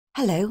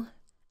Hello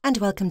and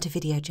welcome to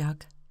Video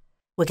Jug.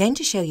 We're going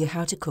to show you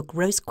how to cook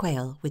roast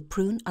quail with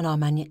prune and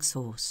Armagnac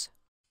sauce.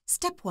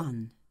 Step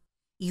 1.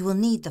 You will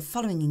need the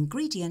following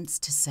ingredients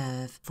to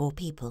serve 4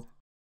 people.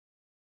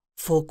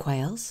 4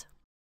 quails,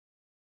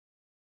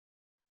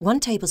 1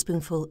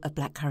 tablespoonful of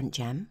blackcurrant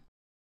jam,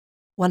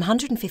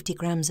 150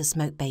 grams of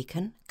smoked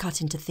bacon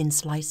cut into thin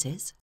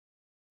slices,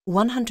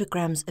 100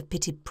 grams of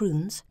pitted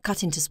prunes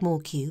cut into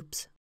small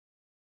cubes,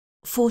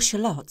 4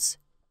 shallots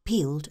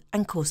peeled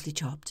and coarsely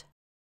chopped,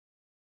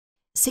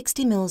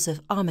 60 ml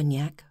of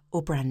Armagnac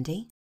or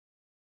brandy,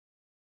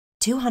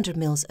 200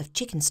 ml of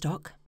chicken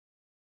stock,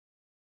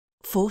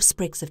 4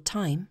 sprigs of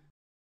thyme,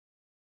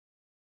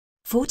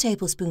 4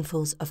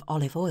 tablespoonfuls of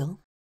olive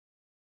oil,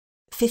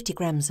 50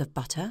 grams of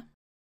butter,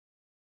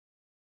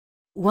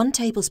 1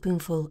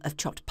 tablespoonful of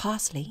chopped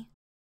parsley,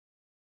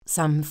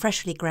 some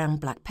freshly ground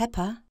black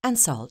pepper and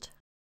salt.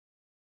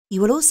 You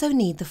will also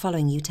need the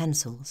following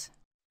utensils: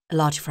 a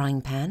large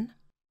frying pan,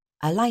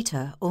 a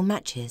lighter or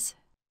matches,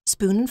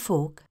 spoon and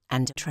fork,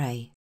 and a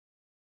tray.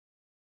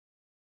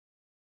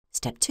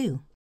 Step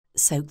 2.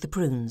 Soak the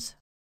prunes.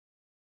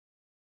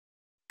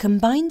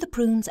 Combine the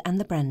prunes and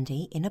the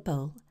brandy in a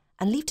bowl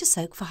and leave to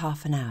soak for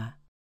half an hour.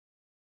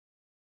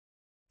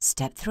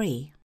 Step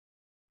 3.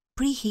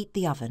 Preheat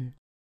the oven.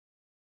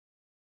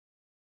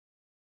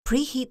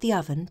 Preheat the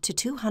oven to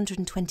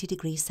 220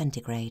 degrees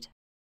centigrade.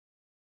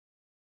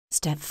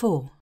 Step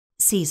 4.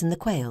 Season the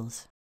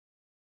quails.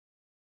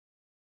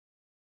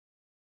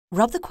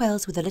 Rub the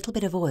quails with a little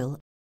bit of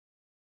oil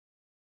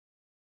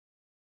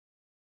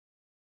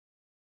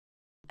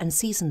and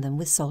season them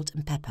with salt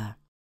and pepper.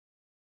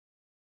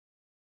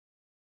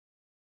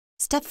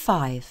 Step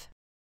 5.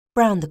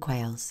 Brown the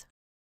quails.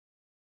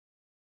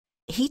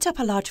 Heat up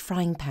a large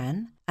frying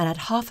pan and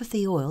add half of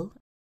the oil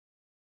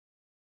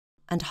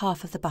and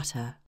half of the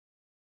butter.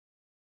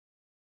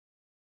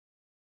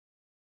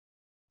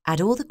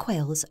 Add all the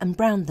quails and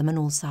brown them on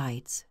all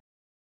sides.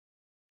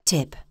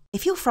 Tip: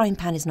 if your frying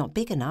pan is not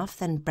big enough,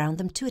 then brown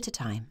them 2 at a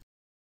time.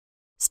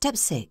 Step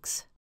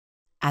 6.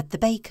 Add the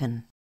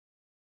bacon.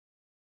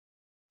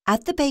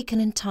 Add the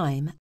bacon and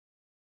thyme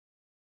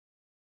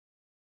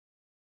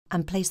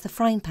and place the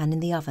frying pan in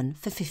the oven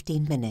for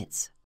 15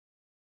 minutes.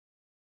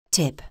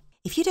 Tip: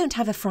 if you don't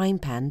have a frying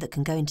pan that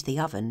can go into the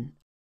oven,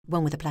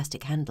 one with a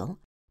plastic handle,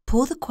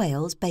 pour the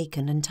quails,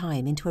 bacon and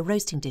thyme into a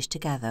roasting dish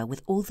together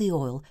with all the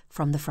oil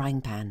from the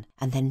frying pan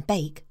and then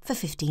bake for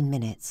 15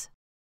 minutes.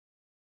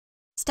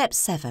 Step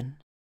 7.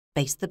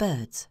 Baste the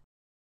birds.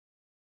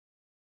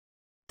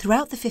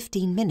 Throughout the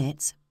 15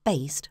 minutes,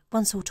 baste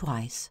once or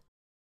twice.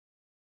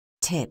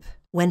 Tip: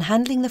 when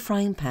handling the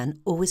frying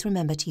pan, always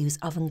remember to use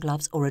oven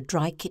gloves or a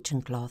dry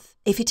kitchen cloth.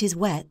 If it is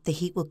wet, the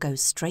heat will go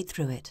straight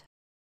through it.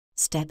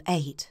 Step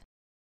 8.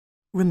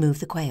 Remove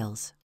the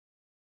quails.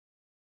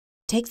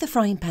 Take the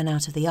frying pan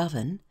out of the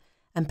oven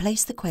and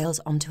place the quails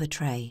onto a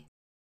tray.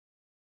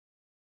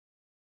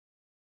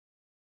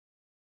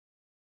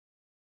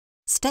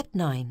 Step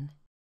 9.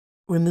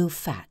 Remove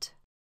fat.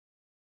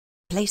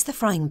 Place the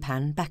frying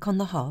pan back on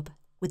the hob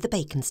with the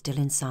bacon still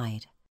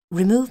inside.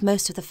 Remove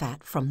most of the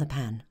fat from the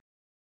pan.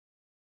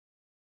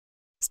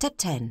 Step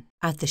 10.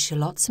 Add the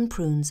shallots and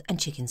prunes and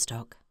chicken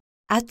stock.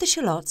 Add the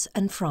shallots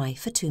and fry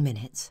for 2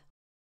 minutes.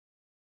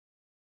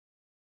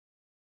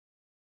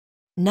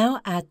 Now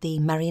add the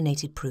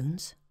marinated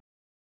prunes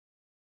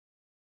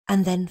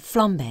and then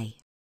flambe.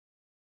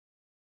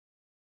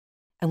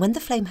 And when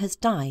the flame has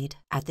died,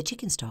 add the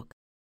chicken stock.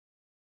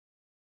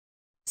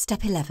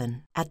 Step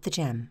 11. Add the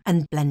jam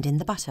and blend in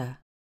the butter.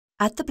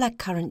 Add the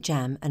blackcurrant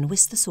jam and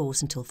whisk the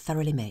sauce until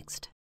thoroughly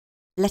mixed.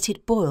 Let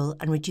it boil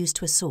and reduce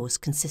to a sauce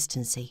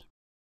consistency.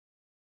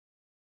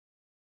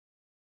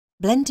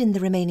 Blend in the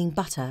remaining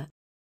butter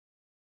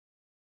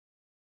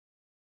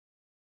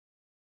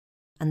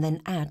and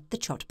then add the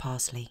chopped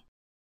parsley.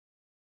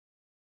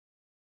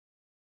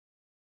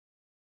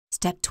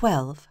 Step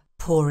 12.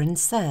 Pour and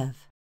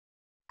serve.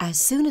 As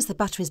soon as the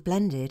butter is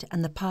blended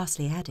and the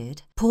parsley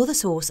added, pour the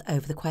sauce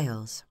over the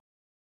quails.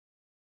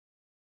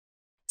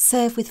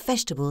 Serve with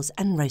vegetables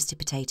and roasted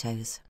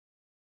potatoes.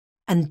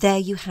 And there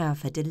you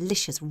have a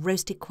delicious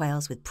roasted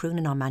quails with prune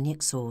and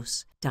Armagnac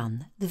sauce,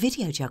 done the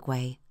Video Jug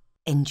way.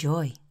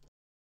 Enjoy!